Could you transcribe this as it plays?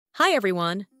Hi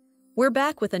everyone! We're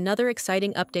back with another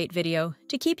exciting update video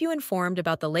to keep you informed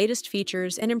about the latest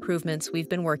features and improvements we've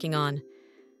been working on.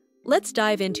 Let's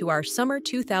dive into our Summer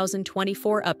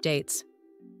 2024 updates.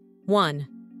 1.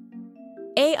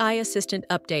 AI Assistant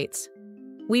Updates.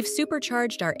 We've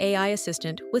supercharged our AI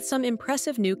assistant with some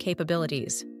impressive new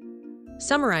capabilities.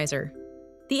 Summarizer.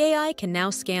 The AI can now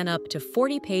scan up to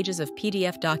 40 pages of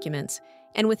PDF documents,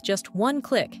 and with just one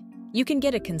click, you can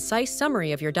get a concise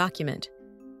summary of your document.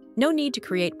 No need to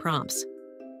create prompts.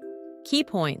 Key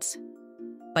points.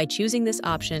 By choosing this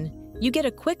option, you get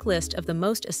a quick list of the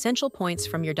most essential points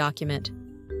from your document.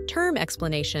 Term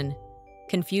explanation.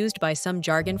 Confused by some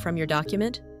jargon from your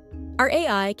document? Our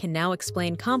AI can now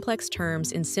explain complex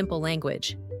terms in simple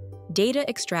language. Data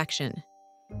extraction.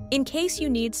 In case you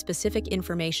need specific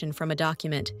information from a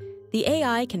document, the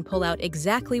AI can pull out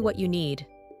exactly what you need.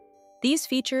 These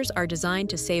features are designed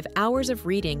to save hours of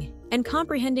reading and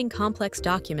comprehending complex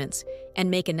documents and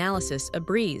make analysis a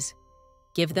breeze.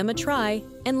 Give them a try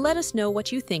and let us know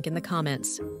what you think in the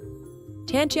comments.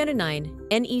 1099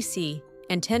 NEC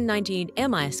and 1019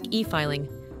 MISC e-filing.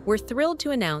 We're thrilled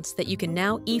to announce that you can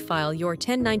now e-file your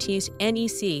 1090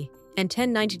 NEC and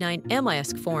 1099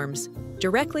 MISC forms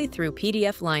directly through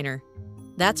PDFLiner.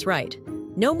 That's right,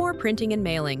 no more printing and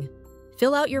mailing.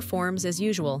 Fill out your forms as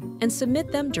usual and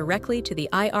submit them directly to the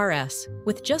IRS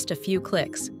with just a few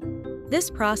clicks. This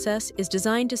process is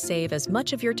designed to save as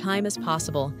much of your time as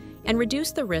possible and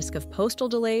reduce the risk of postal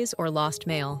delays or lost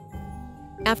mail.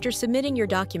 After submitting your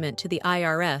document to the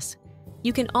IRS,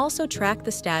 you can also track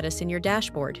the status in your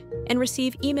dashboard and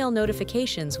receive email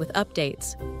notifications with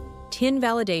updates. TIN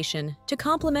validation. To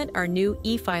complement our new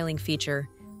e-filing feature,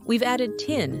 we've added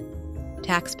TIN,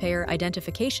 Taxpayer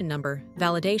Identification Number,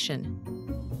 validation.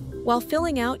 While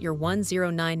filling out your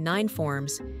 1099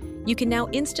 forms, you can now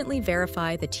instantly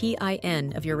verify the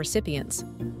TIN of your recipients.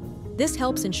 This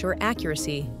helps ensure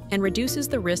accuracy and reduces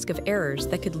the risk of errors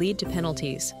that could lead to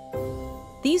penalties.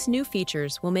 These new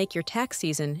features will make your tax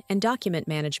season and document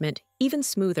management even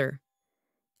smoother.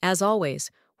 As always,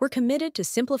 we're committed to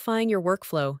simplifying your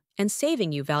workflow and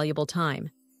saving you valuable time.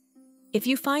 If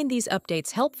you find these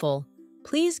updates helpful,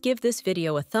 please give this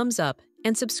video a thumbs up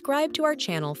and subscribe to our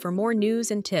channel for more news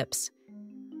and tips.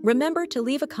 Remember to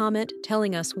leave a comment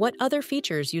telling us what other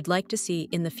features you'd like to see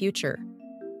in the future.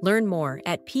 Learn more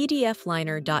at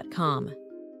pdfliner.com.